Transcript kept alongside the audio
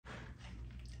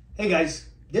Hey guys,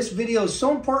 this video is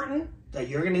so important that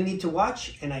you're going to need to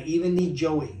watch, and I even need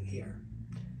Joey here.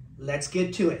 Let's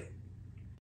get to it.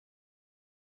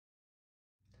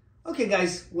 Okay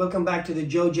guys, welcome back to the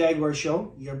Joe Jaguar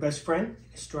Show, your best friend,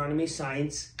 astronomy,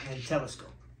 science, and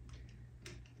telescope.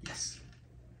 Yes.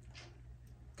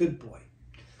 Good boy.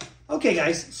 Okay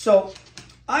guys, so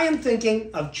I am thinking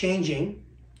of changing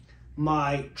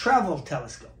my travel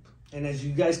telescope. And as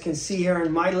you guys can see here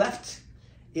on my left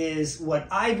is what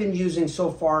I've been using so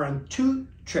far on 2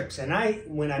 trips. And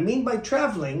when I mean by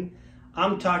traveling,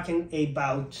 I'm talking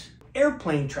about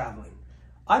airplane traveling.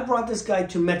 I brought this guy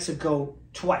to Mexico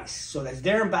twice. So that's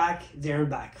there and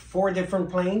back, 4 different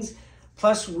planes.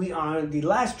 Plus on the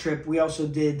last trip, we also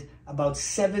did about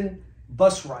 7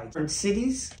 bus rides in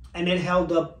cities, and it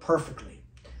held up perfectly.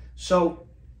 So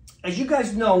as you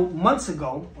guys know, months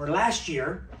ago or last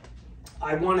year,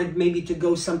 I wanted maybe to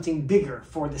go something bigger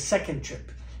for the second trip.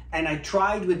 And I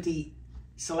tried with the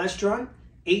Celestron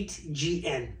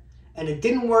 8GN. And it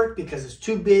didn't work because it's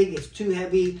too big, it's too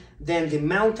heavy. Then the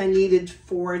mount I needed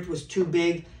for it was too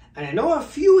big. And I know a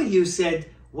few of you said,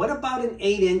 what about an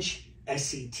 8-inch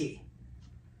SCT?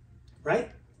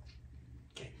 Right?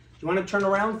 Okay. Do you want to turn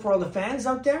around for all the fans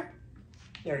out there?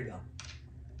 There you go.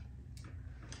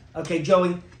 Okay,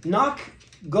 Joey,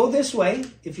 go this way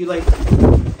if you like.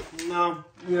 No,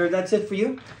 that's it for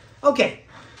you? Okay.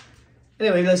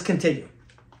 Anyway, let's continue.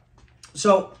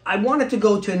 So I wanted to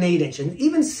go to an 8-inch, and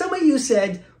even some of you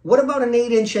said, what about an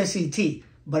 8-inch SCT?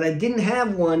 But I didn't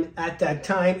have one at that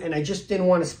time, and I just didn't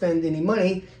want to spend any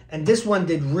money, and this one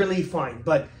did really fine.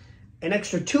 But an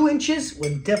extra 2 inches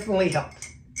would definitely help.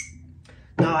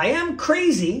 Now, I am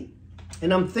crazy,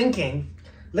 and I'm thinking,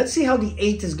 let's see how the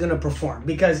 8 is going to perform,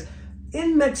 because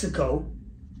in Mexico,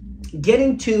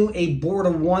 getting to a Border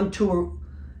 1 tour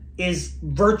is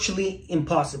virtually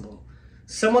impossible.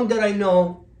 Someone that I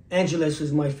know, Angeles,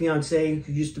 who's my fiance,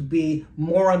 who used to be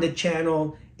more on the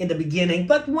channel in the beginning,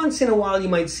 but once in a while you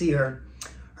might see her.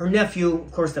 Her nephew,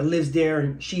 of course, that lives there,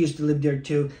 and she used to live there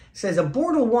too, says a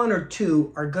Border 1 or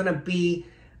 2 are going to be,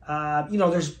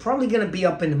 there's probably going to be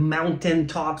up in a mountain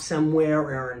top somewhere,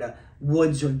 or in the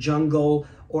woods or jungle,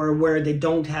 or where they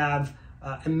don't have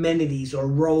amenities or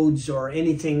roads or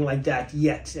anything like that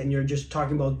yet, and you're just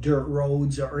talking about dirt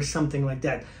roads or something like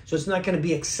that. So it's not going to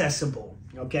be accessible,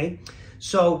 okay?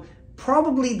 So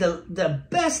probably the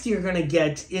best you're going to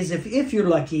get is if you're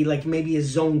lucky, like maybe a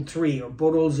Zone 3 or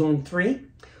Border Zone 3,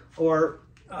 or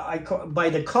by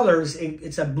the colors,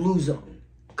 it's a blue zone.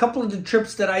 A couple of the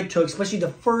trips that I took, especially the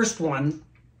first one,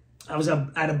 I was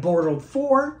at a Border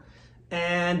 4,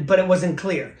 but it wasn't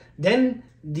clear. Then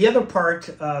the other part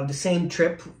of the same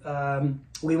trip,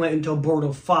 we went into a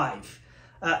Border 5.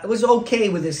 It was okay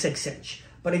with a 6-inch.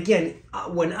 But again,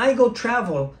 when I go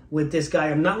travel with this guy,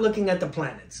 I'm not looking at the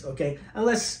planets, okay?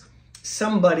 Unless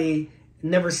somebody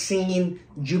never seen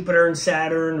Jupiter and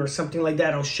Saturn or something like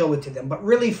that, I'll show it to them. But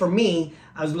really for me,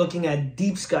 I was looking at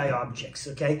deep sky objects,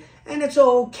 okay? And it's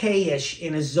okay-ish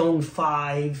in a Zone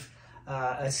 5,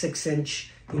 a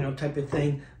 6-inch, type of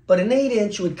thing. But an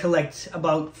 8-inch would collect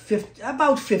about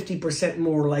 50%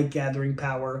 more light gathering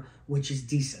power, which is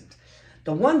decent.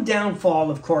 The one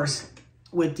downfall, of course,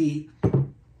 with the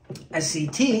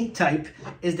SCT type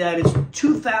is that it's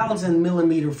 2,000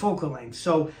 millimeter focal length.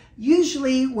 So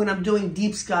usually when I'm doing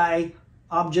deep sky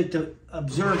object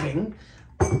observing,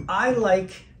 I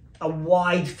like a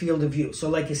wide field of view. So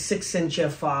like a 6-inch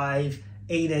f5,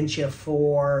 8-inch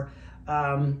f4.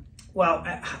 Well,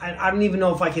 I don't even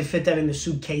know if I could fit that in a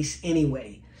suitcase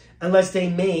anyway, unless they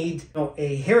made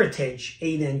a heritage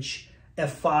 8-inch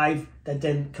f5 that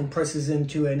then compresses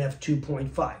into an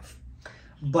f2.5.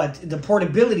 But the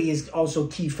portability is also a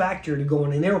key factor to go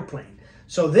on an airplane.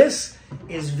 So this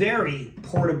is very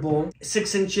portable.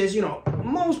 6 inches,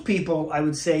 most people, I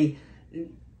would say,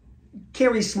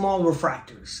 carry small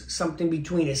refractors, something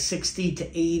between a 60 to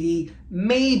 80,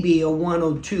 maybe a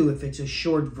 102 if it's a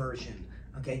short version,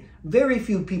 okay? Very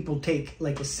few people take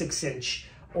like a 6-inch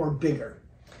or bigger.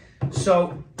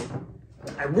 So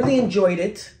I really enjoyed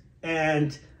it,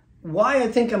 and why I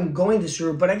think I'm going this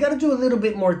route, but I got to do a little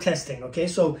bit more testing, okay?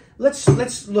 So let's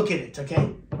look at it,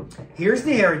 okay? Here's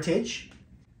the heritage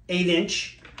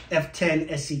 8-inch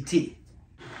f10 SCT.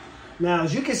 Now,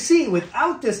 as you can see,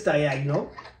 without this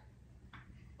diagonal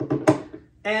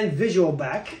and visual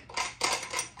back,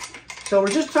 so we're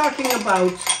just talking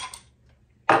about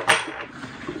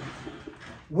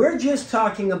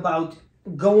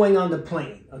going on the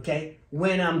plane, okay?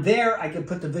 When I'm there, I can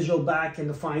put the visual back and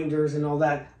the finders and all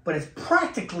that, but it's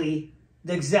practically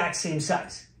the exact same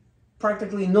size.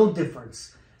 Practically no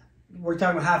difference. We're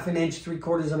talking about 1/2 inch,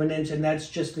 3/4 of an inch, and that's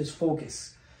just its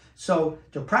focus. So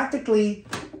they're practically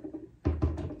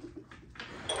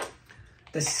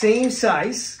the same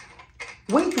size,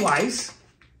 weight-wise,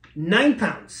 9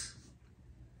 pounds.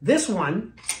 This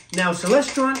one, now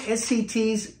Celestron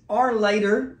SCTs are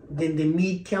lighter than the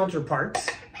Meade counterparts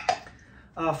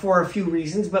for a few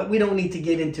reasons, but we don't need to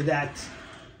get into that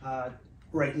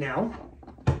right now.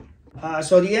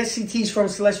 So the SCTs from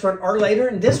Celestron are lighter,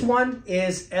 and this one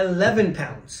is 11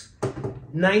 pounds.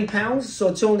 9 pounds, so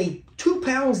it's only 2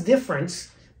 pounds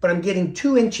difference, but I'm getting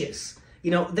 2 inches.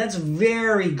 You know, that's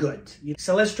very good.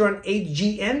 Celestron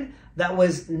HGN, that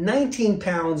was 19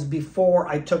 pounds before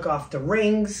I took off the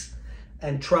rings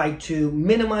and tried to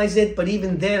minimize it, but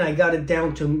even then I got it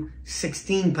down to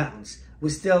 16 pounds. It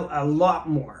was still a lot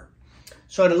more.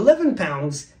 So at 11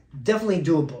 pounds, definitely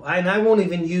doable. And I won't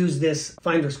even use this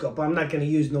finder scope. I'm not going to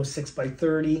use no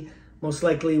 6x30. Most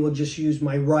likely we'll just use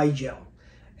my Rigel.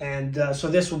 And so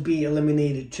this will be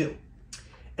eliminated too.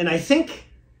 And I think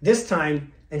this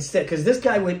time, instead, because this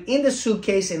guy went in the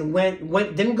suitcase and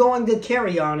didn't go on the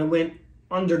carry-on and went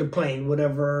under the plane,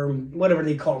 whatever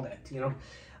they call that, you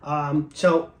know.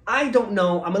 So I don't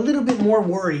know. I'm a little bit more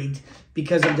worried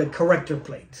because of the corrector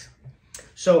plate.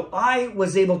 So I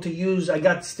was able to use, I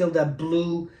got still that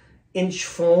blue inch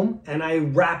foam, and I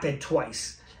wrap it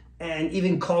twice. And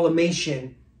even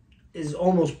collimation is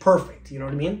almost perfect, you know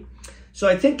what I mean? So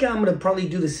I think I'm going to probably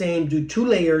do the same, do 2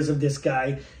 layers of this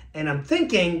guy. And I'm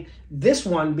thinking this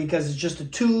one, because it's just a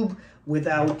tube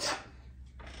without,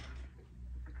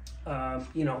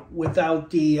 you know, without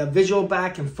the visual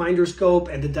back and finder scope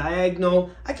and the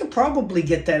diagonal, I could probably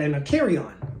get that in a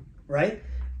carry-on, right?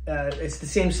 It's the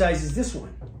same size as this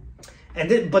one.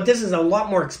 But this is a lot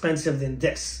more expensive than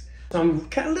this. So I'm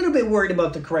kind of a little bit worried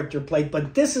about the corrector plate,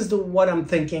 but this is what I'm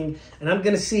thinking. And I'm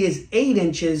going to see is 8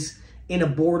 inches in a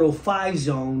Bordeaux 5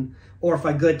 zone, or if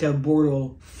I go to a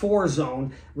Bordeaux 4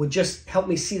 zone, would just help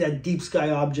me see that deep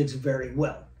sky objects very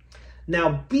well.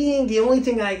 Now, being the only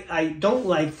thing I don't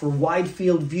like for wide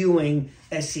field viewing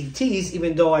SCTs,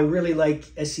 even though I really like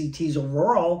SCTs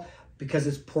overall because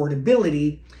it's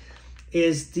portability,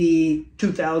 is the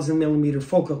 2000 millimeter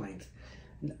focal length.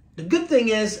 The good thing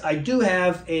is I do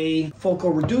have a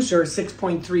focal reducer,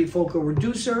 6.3 focal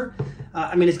reducer.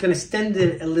 I mean, it's going to extend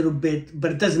it a little bit,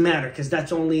 but it doesn't matter because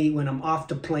that's only when I'm off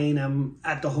the plane, I'm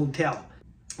at the hotel.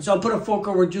 So I'll put a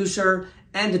focal reducer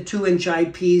and a 2-inch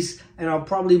eyepiece, and I'll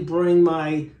probably bring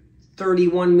my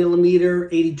 31 millimeter,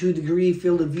 82 degree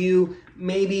field of view,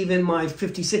 maybe even my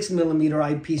 56 millimeter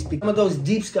eyepiece. Because some of those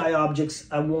deep sky objects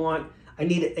I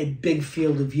need a big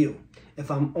field of view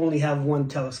if I'm only have one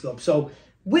telescope. So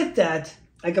with that,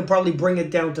 I could probably bring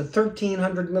it down to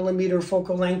 1300 millimeter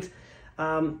focal length.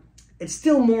 It's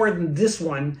still more than this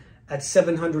one at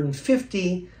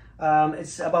 750.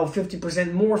 It's about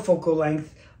 50% more focal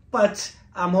length, but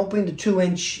I'm hoping the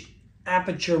 2-inch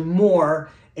aperture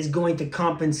more is going to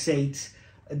compensate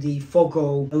the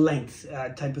focal length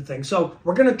type of thing. So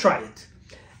we're going to try it,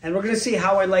 and we're going to see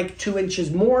how I like 2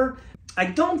 inches more. I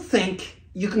don't think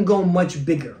you can go much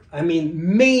bigger. I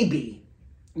mean, maybe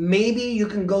you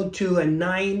can go to a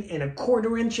 9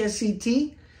 1/4 inch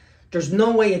SCT. There's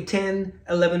no way a 10,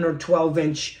 11, or 12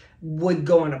 inch would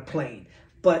go on a plane.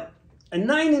 But a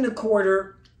 9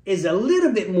 1/4 is a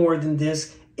little bit more than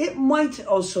this. It might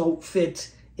also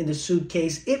fit in the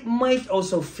suitcase. It might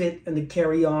also fit in the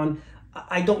carry-on.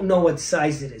 I don't know what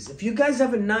size it is. If you guys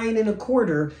have a 9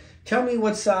 1/4, tell me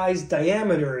what size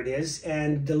diameter it is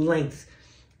and the length.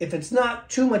 If it's not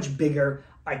too much bigger,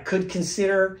 I could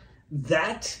consider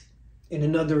that in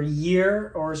another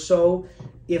year or so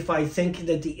if I think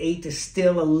that the 8 is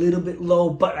still a little bit low.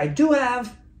 But I do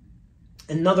have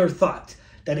another thought,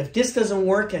 that if this doesn't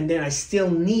work and then I still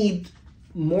need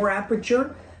more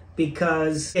aperture,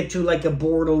 because get to like a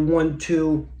Bordeaux 1,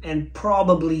 2, and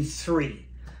probably 3,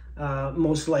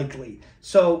 most likely.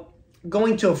 So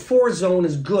going to a 4 zone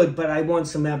is good, but I want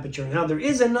some aperture. Now there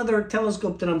is another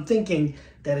telescope that I'm thinking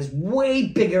that is way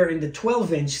bigger in the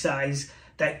 12-inch size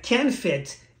that can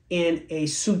fit in a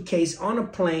suitcase on a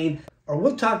plane, or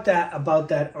we'll talk about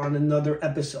that on another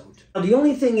episode. Now, the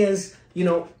only thing is, you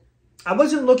know, I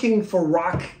wasn't looking for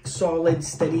rock solid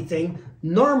steady thing.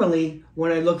 Normally,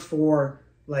 when I look for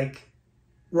like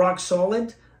rock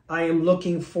solid, I am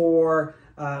looking for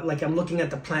like I'm looking at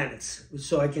the planets,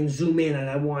 so I can zoom in and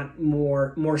I want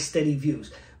more steady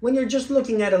views. When you're just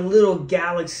looking at a little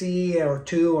galaxy or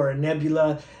two or a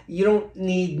nebula, you don't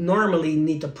normally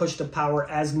need to push the power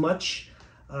as much.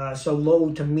 So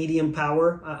low to medium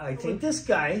power, I think. With this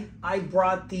guy, I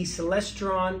brought the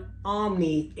Celestron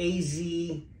Omni AZ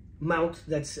mount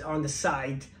that's on the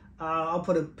side. I'll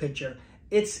put a picture.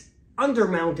 It's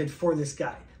undermounted for this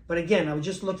guy. But again, I was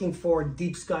just looking for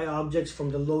deep sky objects from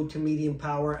the low to medium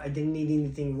power. I didn't need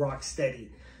anything rock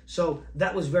steady. So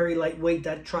that was very lightweight.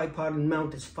 That tripod and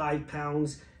mount is 5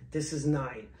 pounds. This is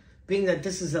 9. Being that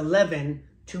this is 11,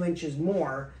 2 inches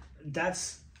more,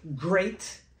 that's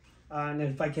great. And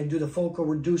if I can do the focal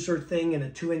reducer thing in a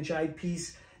 2-inch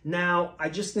eyepiece. Now, I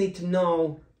just need to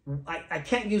know, I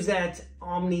can't use that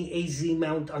Omni AZ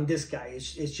mount on this guy.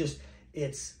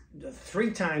 It's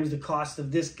 3 times the cost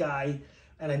of this guy,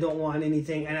 and I don't want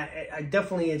anything, and I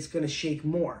definitely, it's gonna shake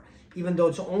more. Even though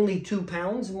it's only 2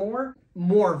 pounds more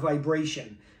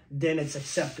vibration, then it's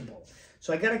acceptable.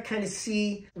 So I gotta kind of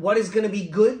see what is gonna be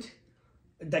good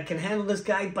that can handle this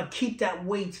guy, but keep that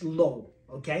weight low,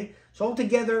 okay? So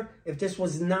altogether, if this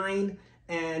was 9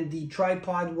 and the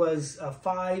tripod was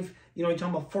 5, you know, you're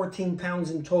talking about 14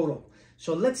 pounds in total.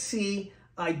 So let's see,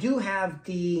 I do have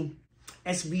the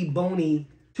SB Boney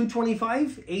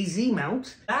 225 AZ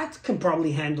mount. That can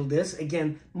probably handle this.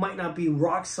 Again, might not be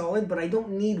rock solid, but I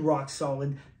don't need rock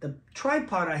solid. The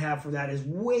tripod I have for that is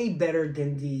way better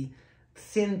than the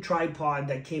thin tripod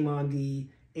that came on the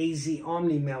AZ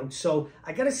Omni mount. So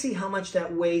I gotta see how much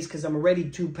that weighs because I'm already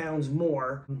 2 pounds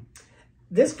more.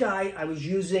 This guy, I was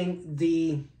using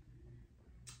the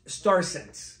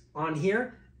StarSense on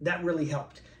here. That really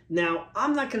helped. Now,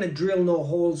 I'm not gonna drill no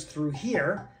holes through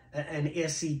here, an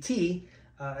SCT.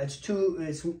 It's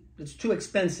too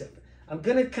expensive. I'm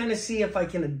gonna kind of see if I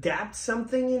can adapt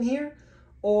something in here,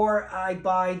 or I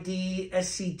buy the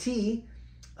SCT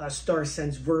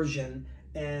StarSense version,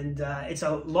 and it's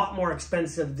a lot more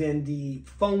expensive than the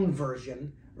phone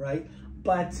version, right?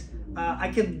 But I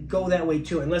could go that way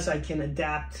too, unless I can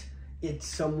adapt it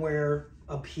somewhere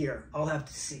up here. I'll have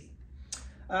to see.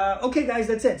 Okay, guys,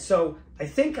 that's it. So I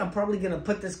think I'm probably gonna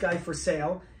put this guy for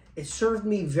sale. It served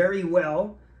me very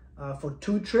well for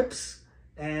 2 trips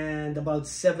and about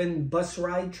 7 bus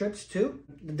ride trips too.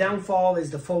 The downfall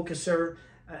is the focuser.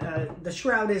 The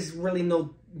shroud is really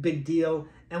no big deal.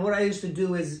 And what I used to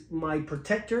do is my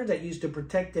protector that used to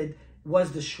protect it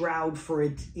was the shroud for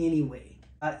it anyway.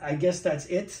 I guess that's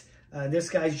it.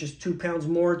 This guy's just 2 pounds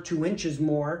more, 2 inches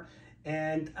more.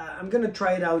 And I'm gonna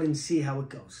try it out and see how it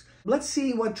goes. Let's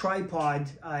see what tripod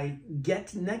I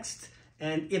get next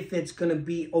and if it's gonna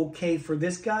be okay for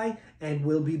this guy, and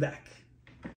we'll be back.